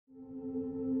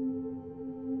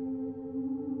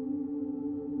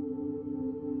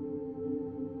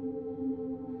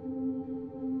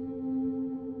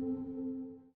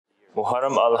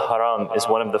Muharram al-Haram is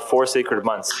one of the 4 sacred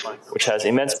months, which has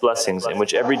immense blessings, in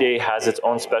which every day has its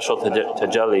own special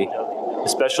tajalli,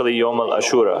 especially Yawm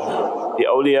al-Ashura. The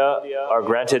awliya are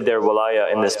granted their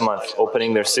walaya in this month,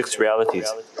 opening their 6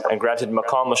 realities, and granted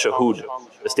maqam al-shahud,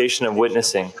 the station of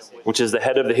witnessing, which is the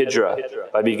head of the Hijrah,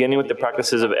 by beginning with the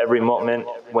practices of every mu'min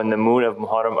when the moon of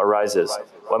Muharram arises.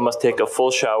 One must take a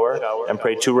full shower and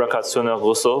pray 2 rakat sunnah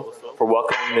ghusl for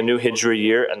welcoming the new Hijri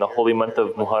year and the holy month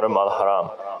of Muharram al-Haram.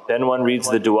 Then one reads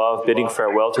the dua of bidding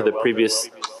farewell to the previous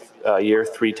year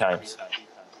 3 times.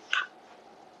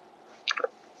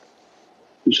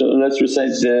 So let's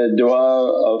recite the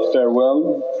dua of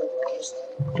farewell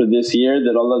for this year,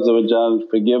 that Allah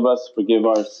forgive us, forgive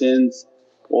our sins,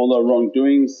 all our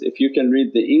wrongdoings. If you can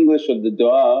read the English of the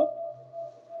dua,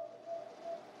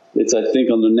 it's I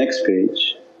think on the next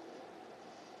page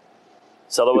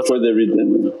before they read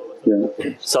them. Yeah.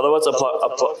 Salawats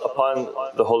upon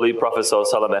the Holy Prophet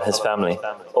ﷺ and his family.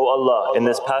 O Allah, in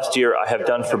this past year I have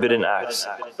done forbidden acts,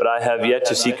 but I have yet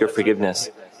to seek your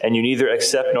forgiveness, and you neither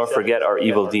accept nor forget our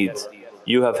evil deeds.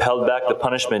 You have held back the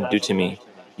punishment due to me.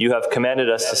 You have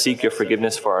commanded us to seek your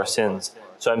forgiveness for our sins.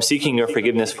 So I'm seeking your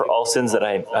forgiveness for all sins that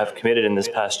I have committed in this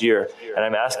past year, and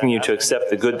I'm asking you to accept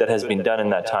the good that has been done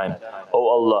in that time. O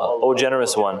Allah, O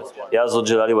Generous One, Ya Zul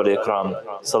Jalali wal Ikram,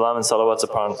 salam and salawats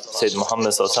upon Sayyid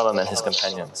Muhammad and his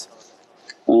companions.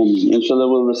 Inshallah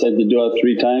we'll recite the dua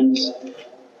 3 times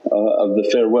of the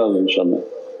farewell inshallah.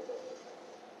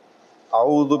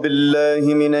 أعوذ بالله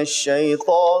من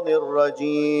الشيطان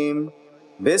الرجيم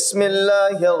بسم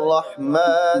الله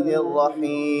الرحمن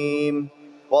الرحيم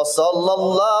وصلى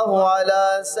الله على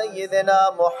سيدنا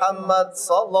محمد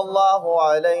صلى الله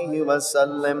عليه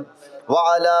وسلم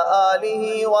وعلى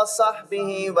آله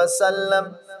وصحبه وسلم.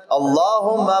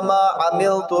 اللهم ما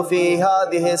عملت في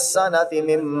هذه السنة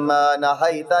مما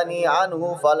نهيتني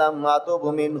عنه فلم أتب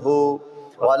منه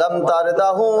ولم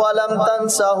ترده ولم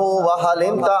تنسه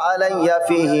وحلمت علي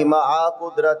فيه مع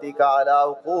قدرتك على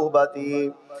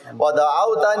عقوبتي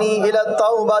ودعوتني إلى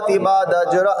التوبة بعد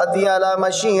جرأتي على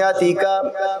مشيئتك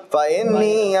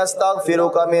فإني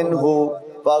أستغفرك منه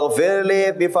فاغفر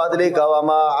لي بفضلك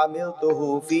وما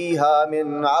عملته فيها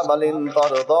من عمل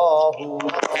ترضاه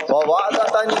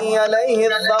ووعدتني عليه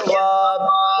الثواب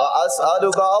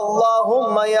وأسألك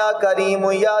اللهم يا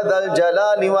كريم يا ذا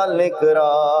الجلال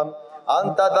والإكرام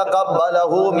أن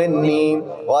تتقبله مني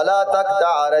ولا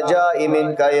تقطع رجائي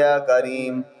منك يا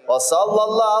كريم. وصلى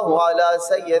الله على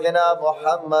سيدنا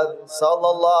محمد صلى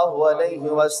الله عليه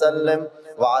وسلم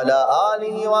وعلى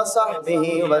آله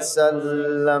وصحبه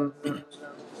وسلم.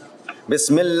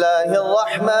 بسم الله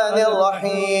الرحمن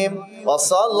الرحيم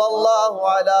وصلى الله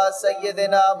على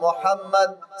سيدنا محمد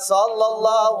صلى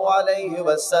الله عليه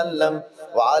وسلم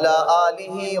وعلى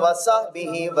آله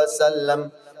وصحبه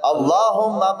وسلم.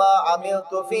 اللهم ما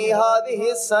عملت في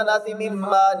هذه السنة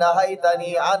مما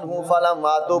نهيتني عنه فلم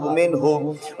أتب منه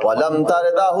ولم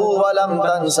ترده ولم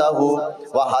تنسه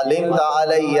وحلمت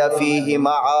علي فيه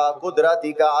مع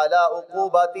قدرتك على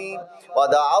عقوبتي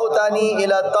ودعوتني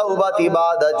إلى التوبة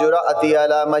بعد جرأتي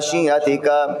على مشيئتك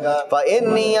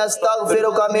فإني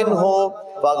أستغفرك منه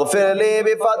فاغفر لي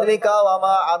بفضلك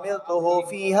وما عملته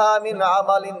فيها من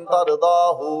عمل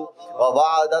ترضاه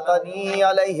ووعدتني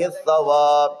عليه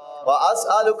الثواب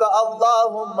وأسألك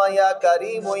اللهم يا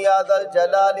كريم يا ذا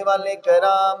الجلال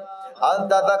والإكرام أن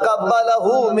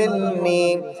تتقبله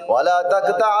مني ولا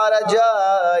تقطع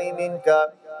رجائي منك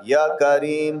يا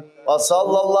كريم.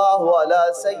 وصلى الله على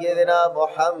سيدنا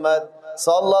محمد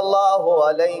صلى الله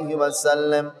عليه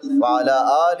وسلم وعلى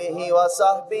آله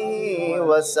وصحبه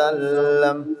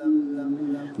وسلم.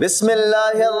 بسم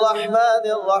الله الرحمن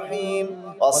الرحيم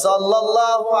وصلى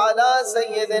الله على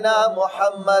سيدنا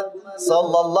محمد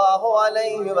صلى الله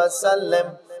عليه وسلم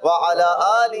وعلى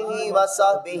آله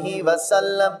وصحبه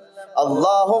وسلم.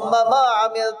 اللهم ما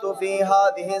عملت في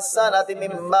هذه السنة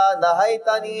مما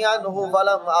نهيتني عنه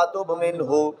فلم أتب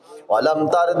منه ولم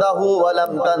ترده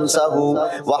ولم تنسه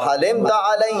وحلمت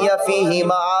علي فيه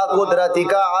مع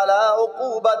قدرتك على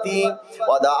عقوبتي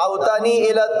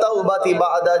ودعوتني إلى التوبة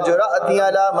بعد جرأتي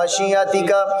على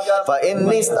مشيئتك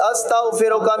فإني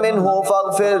أستغفرك منه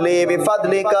فاغفر لي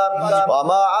بفضلك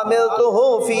وما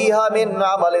عملته فيها من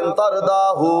عمل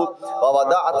ترضاه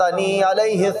وودعتني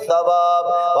عليه الثواب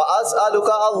وأسألك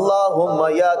اللهم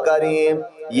يا كريم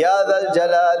يا ذا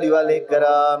الجلال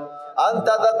والإكرام أن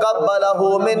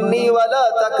تتقبله مني ولا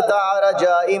تقطع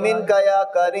رجائي منك يا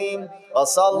كريم.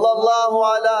 وصلى الله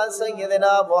على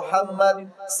سيدنا محمد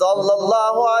صلى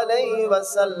الله عليه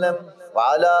وسلم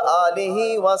وعلى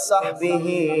آله وصحبه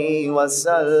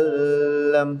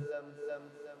وسلم.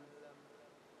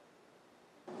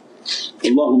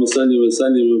 Allahumma salli wa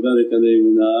sallim wa barik alayhi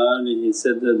wa ala alihi. He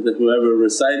said that whoever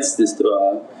recites this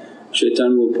du'a,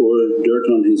 shaitan will pour dirt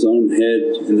on his own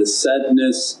head in the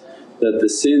sadness that the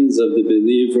sins of the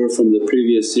believer from the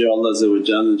previous year Allah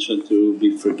shall to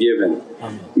be forgiven.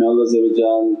 May Allah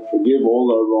forgive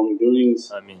all our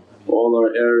wrongdoings, all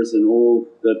our errors and all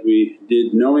that we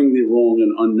did knowingly wrong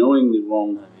and unknowingly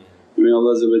wrong. May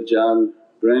Allah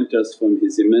grant us from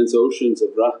His immense oceans of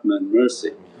rahmah and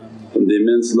mercy, from the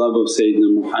immense love of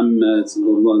Sayyidina Muhammad's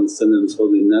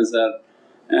holy nazar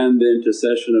and the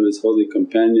intercession of his holy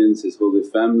companions, his holy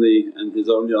family and his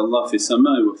awliyaullah fi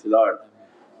samai wa fil ard.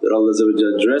 That Allah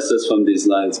dress us from these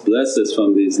lies, bless us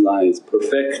from these lies,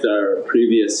 perfect our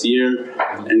previous year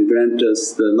and grant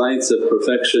us the lights of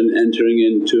perfection entering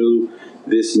into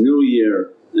this new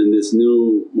year and this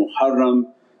new Muharram.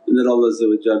 And that Allah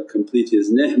complete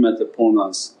His ni'mat upon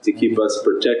us to keep us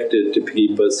protected, to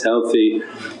keep us healthy,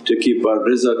 to keep our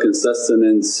rizq and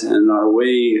sustenance and our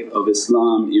way of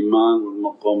Islam, Iman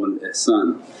wal maqam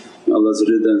al-ihsan. May Allah's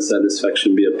ridha and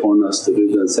satisfaction be upon us, the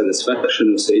ridha and satisfaction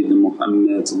of Sayyidina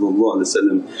Muhammad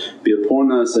be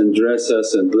upon us and dress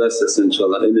us and bless us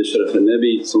inshaAllah. Ila sharaf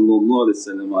al-Nabi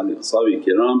alayhi wa sahbihi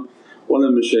kiram wa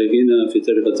ala mashayikhina fi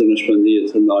tariqat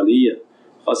al-Naqshbandiyyah al-Aliyyah.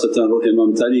 خاصة روح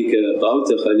إمام تاريك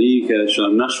غوث خليك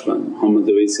شان نشبن محمد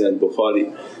ويسي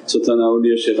البخاري، سلطان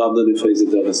أولياء الشيخ عبد الفيض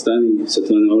الداغستاني،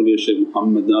 سلطان أولياء الشيخ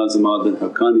محمد ناظم عادل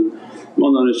الحقاني،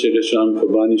 مولانا الشيخ هشام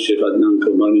كرباني، الشيخ عدنان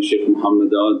كرباني، الشيخ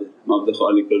محمد عادل، عبد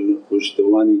خالق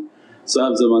الوجدواني،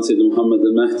 صاحب زمان سيدنا محمد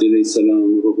المهدي عليه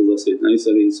السلام، وروح الله سيدنا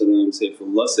عيسى عليه السلام، سيف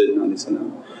الله سيدنا عليه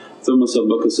السلام، ثم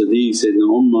سبق الصديق سيدنا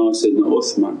عمر سيدنا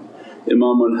عثمان،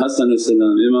 إمام الحسن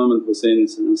السلام، إمام الحسين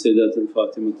السلام، سيدات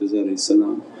الفاطمة الزهراء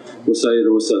السلام، وسائر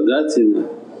وساداتنا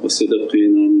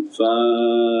وصدقنا.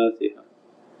 الفاتحة.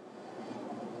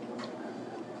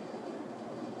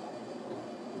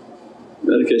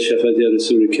 بارك الشفاعة يا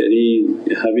رسول الكريم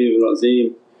يا حبيب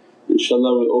العظيم.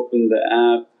 Inshallah we'll open the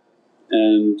app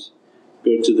and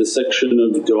go to the section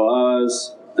of du'as,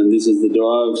 and this is the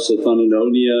du'a of Sultan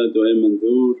al-Awliya, du'a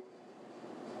Mandur.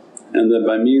 And that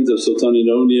by means of Sultan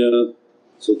al-Awliya,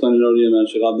 Ma'al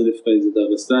Shaykh Abdul Faiz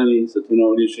al-Daghestani, Sultan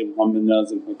al-Awliya Shaykh Muhammad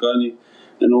Nazim Haqqani,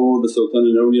 and all the Sultan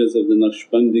al-Awliyas of the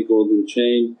Naqshbandi golden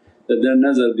chain, that their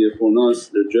nazar be upon us,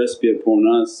 their dress be upon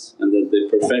us, and that they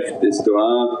perfect this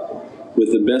du'a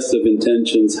with the best of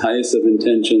intentions, highest of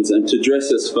intentions, and to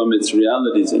dress us from its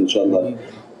realities inshaAllah.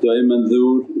 Du'a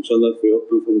Mandur inshaAllah if we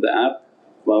open from the app.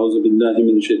 A'udhu billahi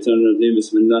minash shaitanir rajeem,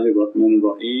 bismillahir rahmanir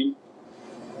rahim.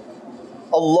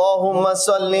 اللهم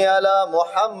صل على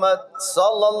محمد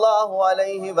صلى الله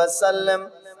عليه وسلم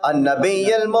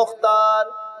النبي المختار،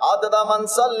 عدد من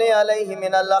صلي عليه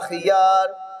من الأخيار،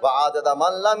 وعدد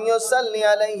من لم يصلي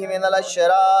عليه من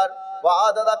الأشرار،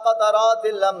 وعدد قطرات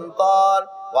الأمطار،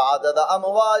 وعدد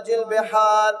أمواج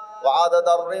البحار، وعدد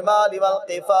الرمال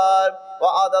والقفار،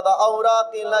 وعدد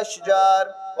أوراق الأشجار،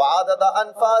 وعدد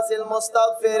أنفاس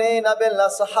المستغفرين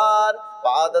بالأسحار،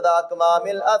 وعدد أكمام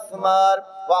الأثمار،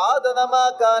 وعدد ما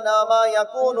كان ما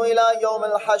يكون إلى يوم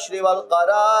الحشر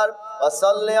والقرار.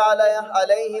 وصل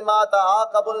عليه ما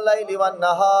تعاقب الليل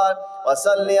والنهار،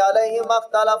 وصل عليه ما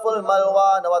اختلف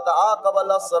الملوان وتعاقب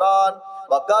الأسران،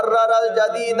 وكرر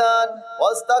الجديدان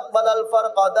واستقبل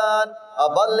الفرقدان.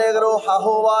 أبلغ روحه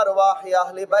وأرواح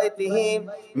أهل بيته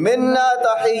منا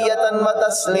تحية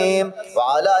وتسليم،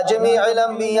 وعلى جميع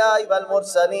الأنبياء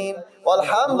والمرسلين،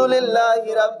 والحمد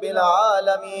لله رب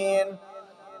العالمين.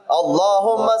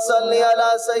 اللهم صل على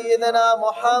سيدنا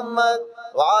محمد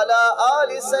وعلى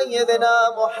آل سيدنا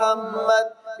محمد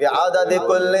بعدد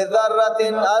كل ذرة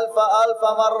ألف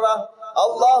مرة.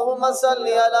 اللهم صل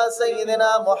على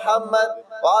سيدنا محمد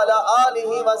وعلى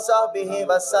آله وصحبه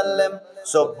وسلم.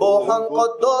 سبوح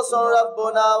قدوس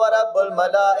ربنا ورب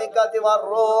الملائكة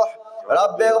والروح،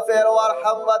 رب اغفر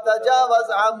وارحم وتجاوز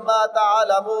عما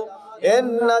تعلم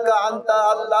إنك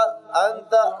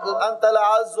أنت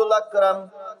العز الأكرم.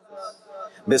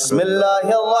 بسم الله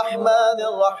الرحمن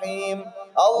الرحيم.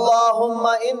 اللهم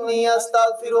إني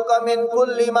أستغفرك من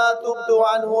كل ما تبت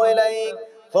عنه إليك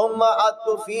ثم عدت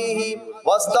فيه،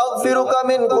 واستغفرك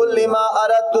من كل ما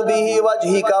أردت به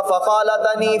وجهك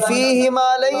فخالطني فيه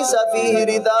ما ليس فيه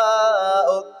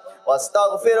رداءك،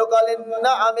 واستغفرك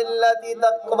للنعم التي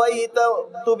تقضيت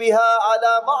بها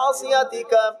على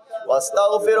معصيتك،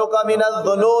 واستغفرك من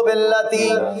الذنوب التي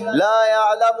لا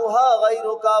يعلمها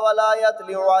غيرك ولا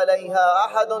يطلع عليها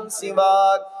أحد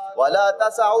سواك، ولا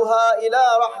تسعها إلى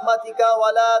رحمتك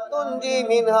ولا تنجي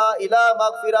منها إلى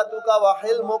مغفرتك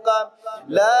وحلمك.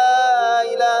 لا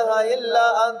إله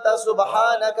إلا أنت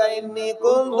سبحانك إني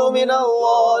كنت من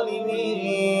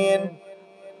الظالمين.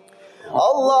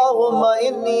 اللهم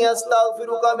إني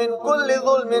أستغفرك من كل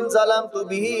ظلم ظلمت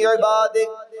به عبادك،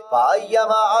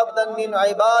 فأيما عبدا من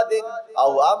عبادك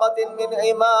أو أمة من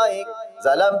إمائك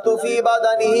ظلمت في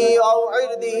بدنه أو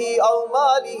عرضه أو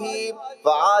ماله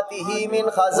فآته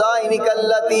من خزائنك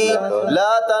التي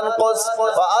لا تنقص،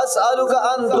 فأسألك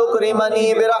أن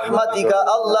تكرمني برحمتك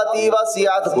التي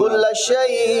وسعت كل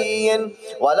شيء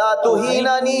ولا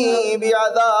تهينني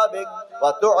بعذابك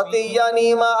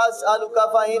وتعطيني ما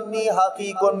أسألك، فإني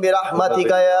حقيق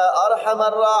برحمتك يا أرحم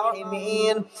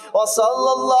الراحمين.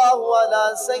 وصلى الله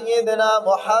على سيدنا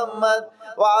محمد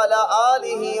وعلى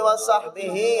آله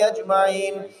وصحبه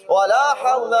أجمعين، ولا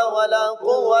حول ولا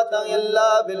قوة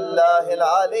إلا بالله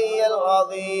العلي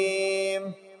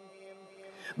العظيم.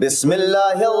 بسم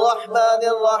الله الرحمن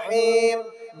الرحيم.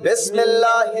 بسم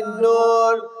الله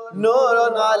النور،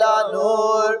 نور على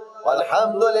نور،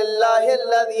 والحمد لله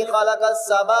الذي خلق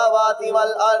السماوات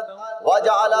والأرض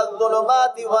وجعل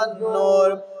الظلمات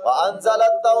والنور وأنزل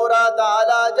التوراة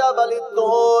على جبل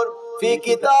الطور في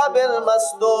كتاب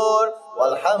مسطور.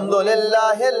 والحمد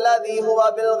لله الذي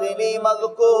هو بالغني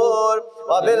مذكور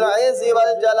وبالعز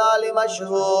والجلال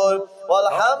مشهور.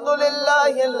 والحمد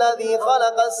لله الذي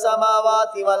خلق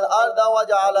السماوات والأرض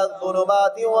وجعل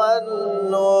الظلمات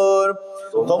والنور،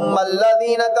 ثم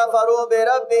الذين كفروا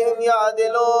بربهم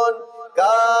يعدلون.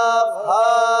 كاف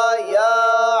ها يا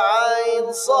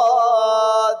عين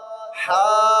صاد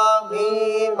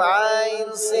حاميم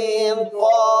عين سين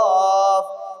قاف.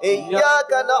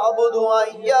 إياك نعبد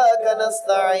وإياك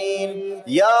نستعين.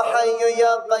 يا حي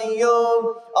يا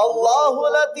قيوم. الله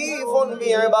لطيف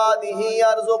بعباده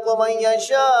يرزق من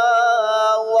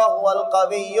يشاء وهو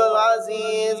القوي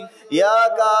العزيز. يا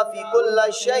كافي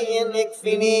كل شيء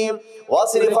اكفني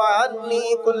واصرف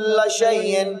عني كل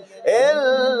شيء،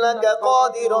 إنك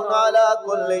قادر على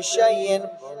كل شيء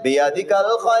بيدك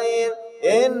الخير،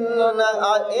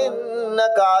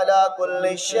 إنك على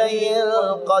كل شيء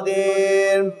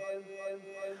قدير.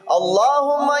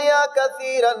 اللهم يا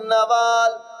كثير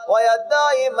النوال ويا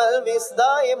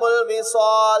دائم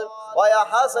الوصال ويا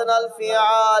حسن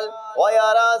الفعال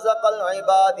ويا رازق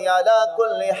العباد على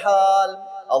كل حال.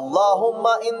 اللهم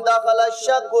إن دخل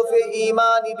الشك في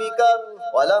الإيمان بك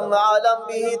ولم أعلم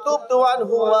به تبت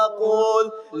عنه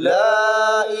وأقول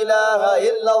لا إله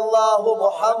إلا الله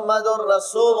محمد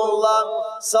رسول الله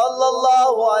صلى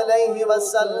الله عليه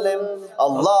وسلم.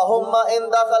 اللهم إن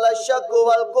دخل الشك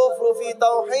والكفر في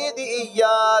توحيد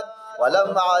إياك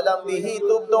ولم أعلم به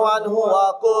تبت عنه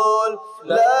وأقول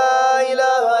لا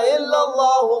إله إلا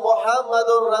الله محمد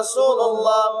رسول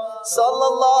الله صلى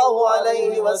الله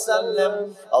عليه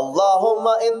وسلم. اللهم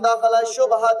إن دخل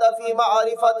الشبهة في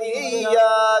معرفة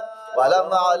إياك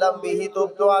ولم أعلم به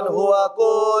تبت عنه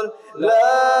وأقول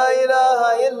لا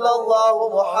إله إلا الله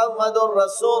محمد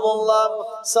رسول الله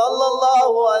صلى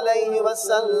الله عليه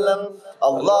وسلم.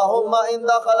 اللهم إن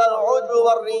دخل العجب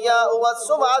والرياء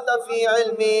والسمعة في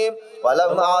علمي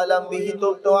ولم أعلم به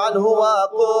تبت عنه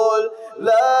وأقول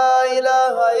لا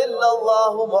إله إلا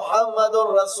الله محمد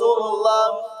رسول الله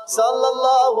صلى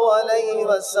الله عليه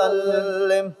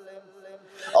وسلم.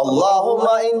 اللهم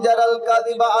إن جرى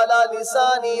الكذب على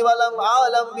لساني ولم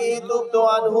أعلم به تبت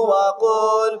عنه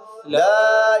وأقول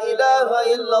لا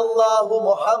إله إلا الله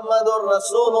محمد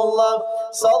رسول الله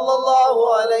صلى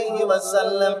الله عليه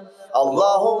وسلم.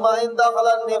 اللهم إن دخل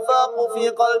النفاق في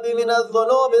قلبي من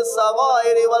الذنوب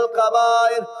الصغائر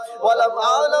والكبائر ولم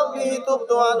أعلم به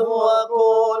تبت عنه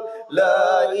وأقول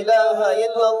لا إله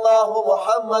إلا الله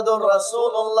محمد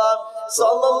رسول الله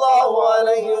صلى الله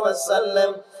عليه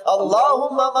وسلم.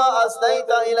 اللهم ما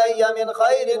أسديت إلي من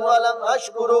خير ولم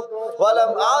أشكرك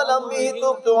ولم أعلم به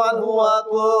تبت عنه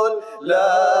وأقول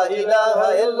لا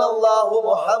إله إلا الله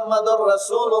محمد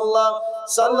رسول الله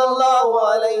صلى الله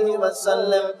عليه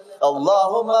وسلم.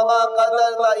 اللهم ما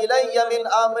قدرت إلي من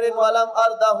أمر ولم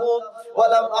أرده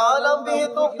ولم أعلم به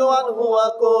تبت عنه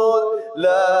وأقول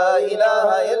لا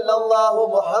إله إلا الله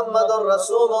محمد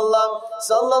رسول الله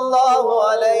صلى الله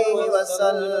عليه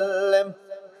وسلم.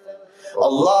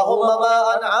 اللهم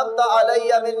ما أنعمت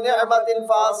علي من نعمة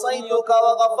فعصيتك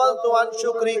وغفلت عن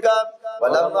شكرك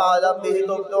ولم أعلم به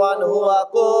تبت عنه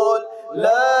وأقول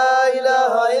لا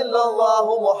إله إلا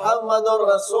الله محمد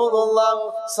رسول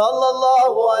الله صلى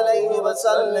الله عليه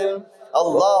وسلم.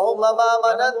 اللهم ما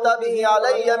مننت به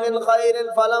علي من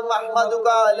خير فلم أحمدك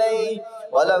عليه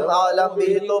ولم أعلم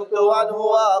به تبت عنه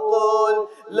وأقول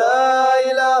لا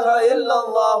إله إلا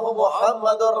الله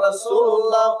محمد رسول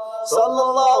الله صلى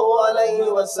الله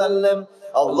عليه وسلم.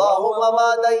 اللهم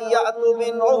ما ضيعت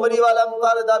من عمري ولم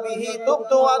ترد به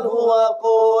تبت عنه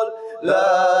وأقول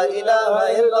لا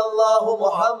إله إلا الله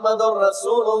محمد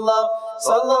رسول الله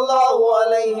صلى الله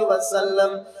عليه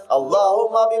وسلم.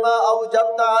 اللهم بما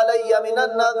أوجبت علي من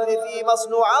النذر في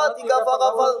مصنوعاتك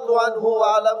فغفلت عنه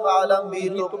وعلم به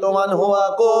تبت عنه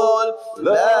وأقول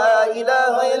لا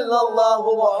إله إلا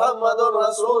الله محمد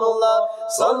رسول الله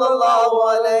صلى الله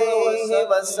عليه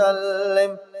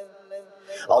وسلم.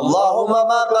 اللهم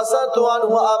ما قصرت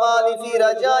عنه أمالي في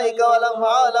رجائك ولم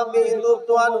أعلم به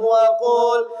تبت عنه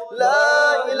وأقول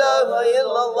لا إله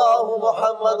إلا الله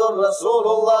محمد رسول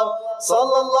الله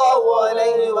صلى الله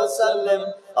عليه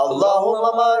وسلم.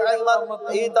 اللهم ما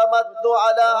اعتمدت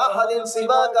على أحد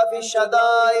سواك في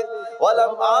الشدائد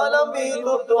ولم أعلم به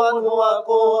تبت عنه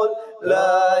وأقول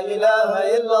لا إله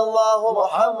إلا الله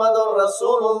محمد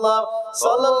رسول الله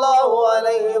صلى الله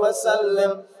عليه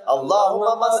وسلم.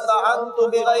 اللهم ما استعنت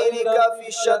بغيرك في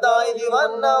الشدائد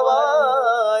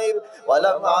والنوائب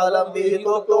ولم أعلم به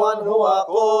تبت عنه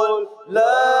وأقول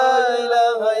لا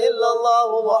إله إلا الله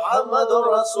محمد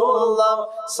رسول الله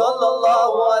صلى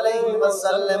الله عليه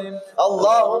وسلم.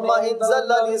 اللهم إن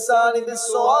زل لساني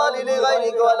بالسؤال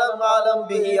لغيرك ولم أعلم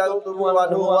به أكتب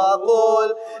عنه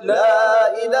وأقول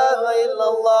لا إله إلا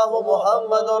الله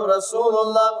محمد رسول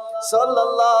الله صلى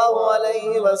الله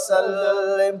عليه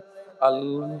وسلم.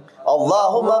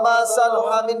 اللهم ما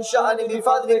صلح من شأن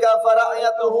بفضلك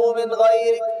فرأيته من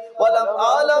غيرك ولم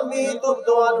أعلم به تبت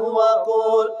عنه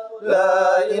وأقول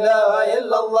لا إله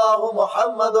إلا الله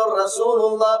محمد رسول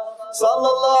الله صلى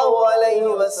الله عليه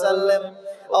وسلم.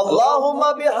 اللهم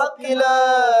بحق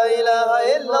لا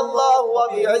إله إلا الله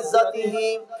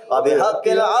وبعزته وبحق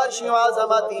العرش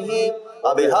وعظمته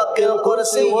وبحق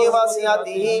الكرسي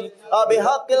وسعته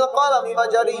وبحق القلم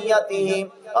وجريته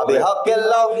وبحق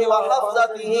اللوح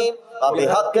وحفظته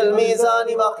وبحق الميزان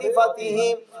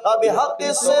وخفته وبحق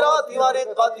الصراط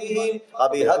ورقته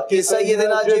وبحق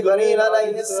سيدنا جبريل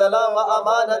عليه السلام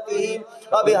وأمانته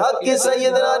وبحق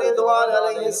سيدنا رضوان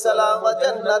عليه السلام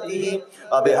وجنته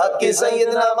وبحق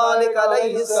سيدنا مالك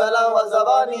عليه السلام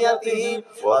وزبانيته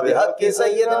وبحق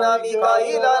سيدنا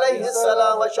ميكائيل عليه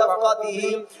السلام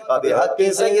وشفقته وبحق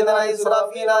سيدنا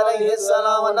إسرافيل عليه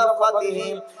السلام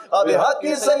ونفخته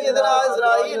وبحق سيدنا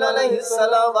عزرائيل عليه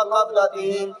السلام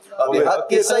وقبضته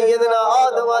وبحق سيدنا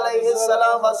آدم عليه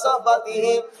السلام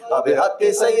وصحبته وبحق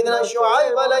سيدنا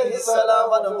شعيب عليه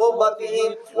السلام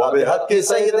ونبوته وبحق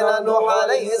سيدنا نوح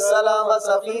عليه السلام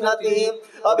وسفينته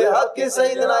وبحق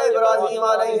سيدنا إبراهيم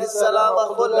عليه السلام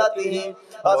وخلته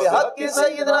وبحق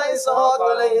سيدنا إسحاق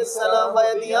عليه السلام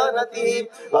وديانته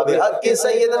وبحق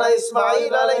سيدنا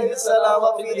إسماعيل عليه السلام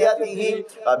وفديته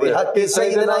وبحق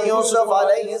سيدنا يوسف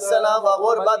عليه السلام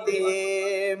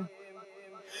وغربته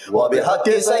وبحق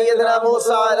سيدنا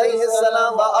موسى عليه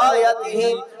السلام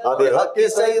وآياته وبحق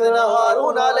سيدنا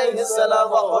هارون عليه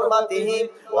السلام وحرمته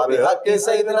وبحق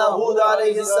سيدنا هود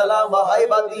عليه السلام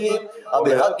وهيبته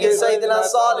وبحق سيدنا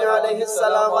صالح عليه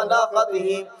السلام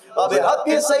وناقته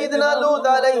وبحق سيدنا لوط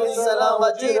عليه السلام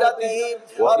وجيرته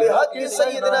وبحق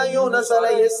سيدنا يونس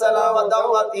عليه السلام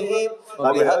ودعوته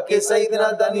وبحق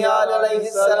سيدنا دانيال عليه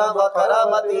السلام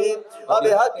وكرامته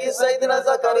وبحق سيدنا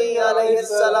زكريا عليه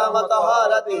السلام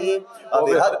وطهارته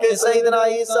وبحق سيدنا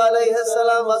عيسى عليه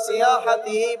السلام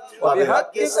وسياحته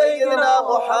وبحق سيدنا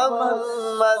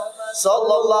محمد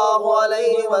صلى الله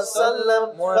عليه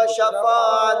وسلم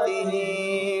وشفاعته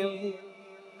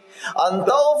أن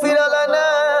تغفر لنا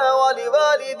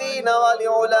ولوالدينا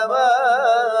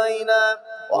ولعلمائنا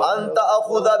وأن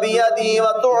تأخذ بيدي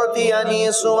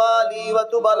وتعطيني سؤالي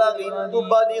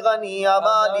وتبلغني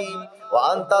أمالي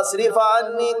وأن تصرف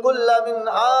عني كل من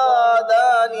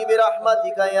عاداني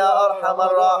برحمتك يا أرحم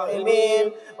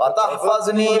الراحمين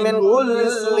وتحفظني من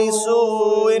كل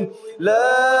سوء.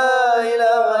 لا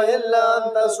إله إلا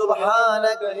أنت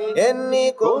سبحانك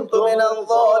إني كنت من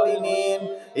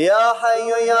الظالمين. يا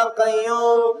حي يا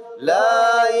قيوم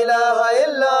لا إله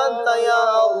إلا أنت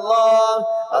يا الله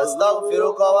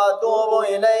أستغفرك وأتوب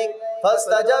إليك.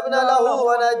 فاستجبنا له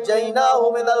ونجيناه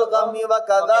من الغم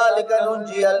وكذلك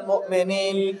ننجي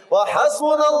المؤمنين.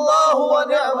 وحسبنا الله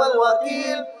ونعم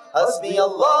الوكيل. حسبي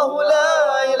الله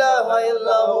لا إله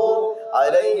إلا هو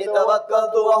عليه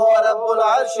توكلت وهو رب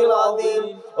العرش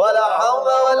العظيم. ولا حول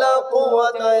ولا قوة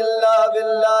إلا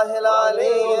بالله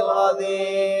العلي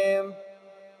العظيم.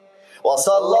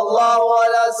 وصلى الله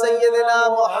على سيدنا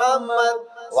محمد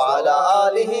وعلى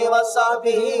آله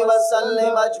وصحبه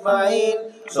وسلم أجمعين.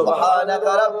 سبحانك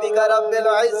ربك رب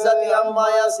العزة عما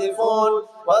يصفون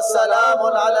والسلام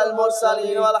على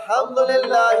المرسلين والحمد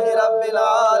لله رب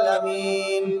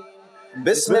العالمين.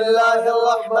 بسم الله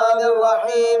الرحمن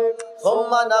الرحيم.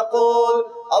 ثم نقول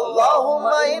اللهم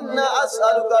إنا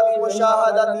أسألك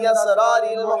بمشاهدة أسرار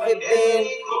المحبين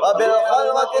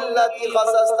وبالخلوة التي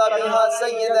خصصت بها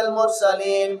سيد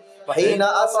المرسلين حين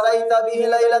أسريت به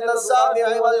ليلة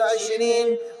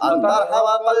 27 أن ترحم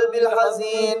قلبي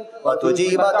الحزين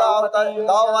وتجيب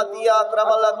دعوتي يا أكرم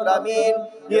الأكرمين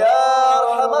يا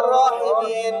أرحم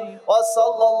الراحمين.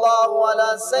 وصلى الله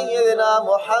على سيدنا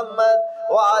محمد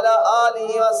وعلى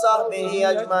آله وصحبه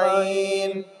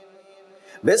أجمعين.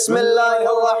 بسم الله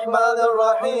الرحمن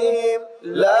الرحيم.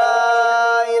 لا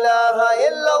إله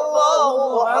إلا الله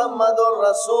محمد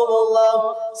رسول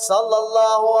الله صلى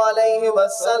الله عليه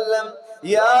وسلم.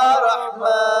 يا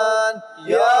رحمن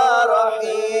يا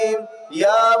رحيم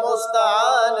يا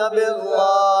مستعان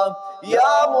بالله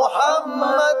يا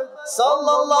محمد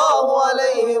صلى الله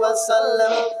عليه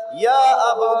وسلم.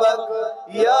 يا أبو بكر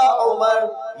يا عمر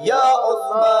يا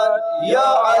عثمان يا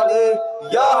علي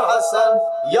يا حسن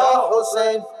يا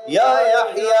حسين يا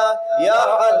يحيى يا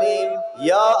حليم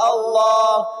يا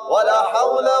الله ولا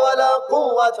حول ولا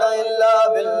قوة إلا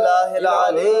بالله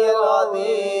العلي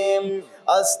العظيم.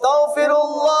 أستغفر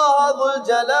الله ذو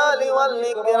الجلال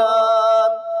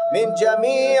والإكرام من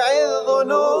جميع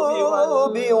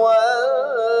الذنوب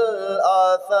والآثام.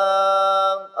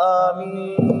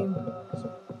 آمين.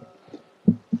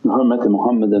 بحرمة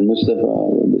محمد المصطفى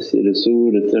وبسر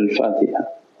سورة الفاتحة.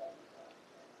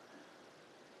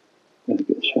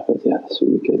 Fatiha,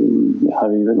 Sufi Kareem, Ya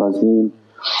Habib al-Azim.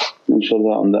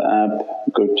 Inshallah, on the app,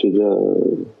 go to the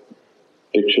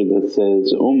picture that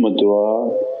says Du'a.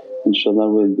 Inshallah,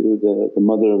 we'll do the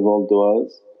mother of all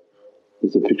du'as.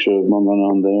 There's a picture of Mawlana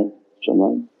on there,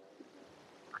 inshallah.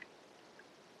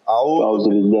 أعوذ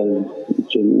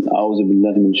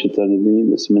بالله من الشيطان الرجيم.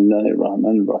 بسم الله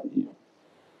الرحمن الرحيم.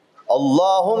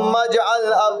 اللهم اجعل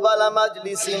أول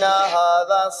مجلسنا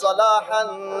هذا صلاحا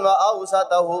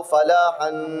وأوسطه فلاحا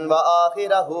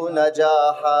وآخره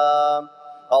نجاحا.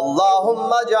 اللهم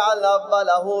اجعل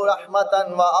أوله رحمة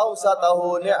وأوسطه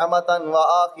نعمة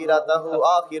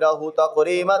وآخره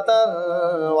تقريمة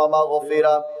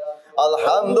ومغفرة.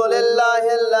 الحمد لله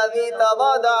الذي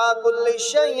تواضع كل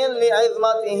شيء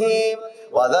لعظمته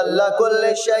وذل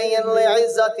كل شيء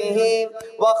لعزته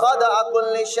وخضع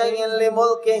كل شيء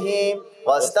لملكه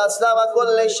واستسلم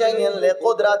كل شيء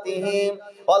لقدرته.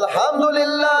 والحمد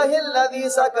لله الذي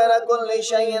سكن كل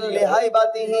شيء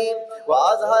لهيبته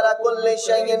وأظهر كل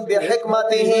شيء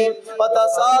بحكمته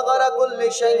وتصاغر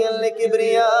كل شيء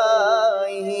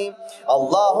لكبريائه.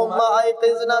 اللهم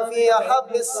أيقظنا في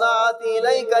أحب الساعة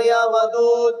إليك يا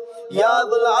ودود يا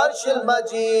ذو العرش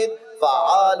المجيد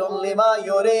فعال لما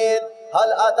يريد.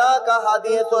 هل أتاك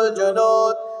حديث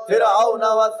الجنود فرعون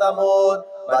وثمود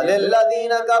بل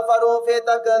الذين كفروا في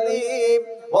تكذيب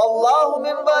والله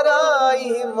من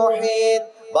ورائهم محيط.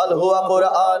 بل هو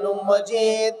قرآن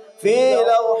مجيد في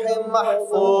لوح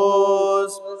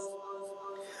محفوظ.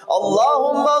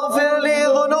 اللهم اغفر لي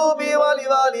ذنوبي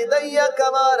ولوالدي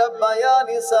كما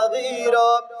ربياني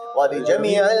صغيرا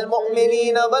ولجميع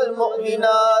المؤمنين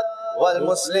والمؤمنات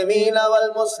والمسلمين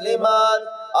والمسلمات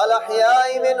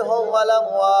الأحياء منهم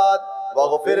والأموات.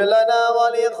 واغفر لنا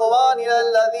ولإخواننا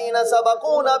الذين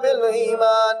سبقونا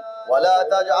بالإيمان ولا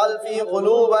تجعل في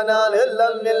قلوبنا غلا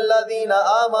للذين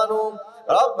آمنوا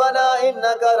ربنا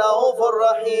إنك رؤوف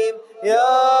رحيم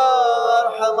يا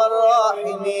أرحم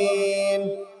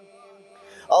الراحمين.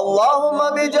 اللهم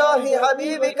بجاه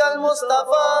حبيبك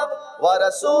المصطفى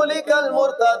ورسولك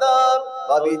المرتضى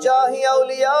وبجاه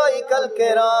أوليائك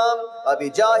الكرام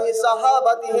وبجاه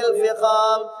صحابته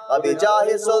الفخام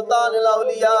وبجاه سلطان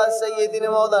الأولياء سيدنا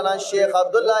مولانا الشيخ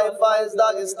عبد الله فائز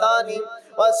داغستاني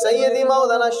وسيدي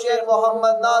مولانا الشيخ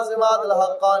محمد ناظم عادل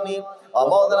الحقاني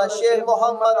ومولانا الشيخ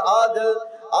محمد عادل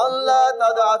أن لا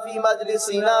تدع في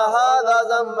مجلسنا هذا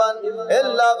ذنبا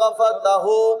إلا غفرته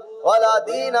ولا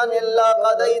دينا إلا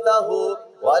قضيته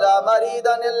ولا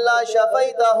مريدا إلا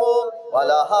شفيته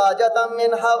ولا حاجة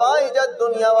من حوائج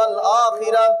الدنيا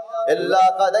والآخرة إلا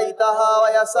قضيتها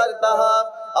ويسرتها.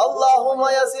 اللهم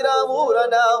يسر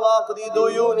أمورنا واقض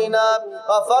ديوننا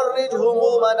وفرج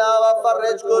همومنا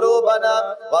وفرج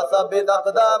كروبنا وثبت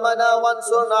أقدامنا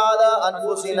وانصرنا على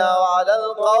أنفسنا وعلى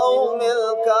القوم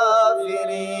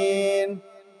الكافرين.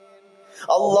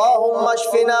 اللهم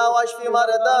اشفنا واشف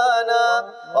مرضانا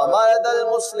ومرضى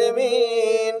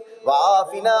المسلمين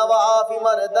وعافنا وعاف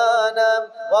مرضانا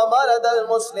ومرضى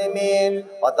المسلمين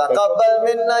وتقبل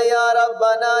منا يا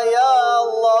ربنا يا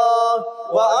الله.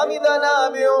 وأمدنا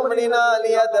بعمرنا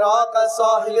ليدرك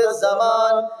صاحب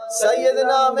الزمان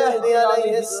سيدنا مهدي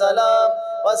عليه السلام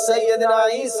وسيدنا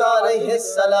عيسى عليه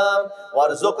السلام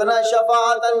وارزقنا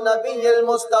شفاعة النبي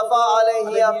المصطفى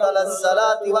عليه أفضل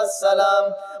الصلاة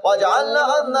والسلام.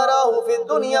 واجعلنا أن نراه في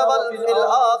الدنيا وفي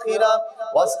الآخرة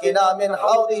واسقنا من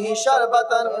حوضه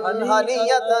شربة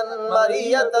هنية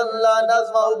مرية لا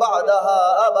نزمع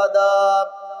بعدها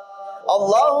أبدا.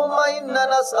 اللهم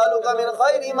إنا نسألك من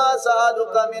خير ما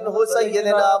سألك منه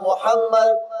سيدنا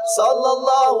محمد صلى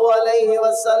الله عليه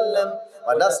وسلم،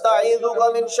 ونستعيذك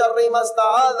من شر ما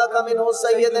استعاذك منه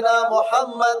سيدنا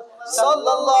محمد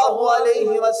صلى الله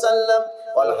عليه وسلم.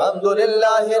 والحمد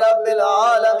لله رب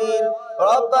العالمين.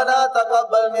 ربنا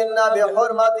تقبل منا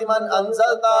بحرمة من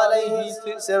أنزلت عليه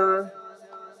سر.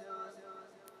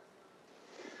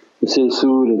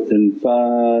 سورة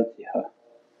الفاتحة.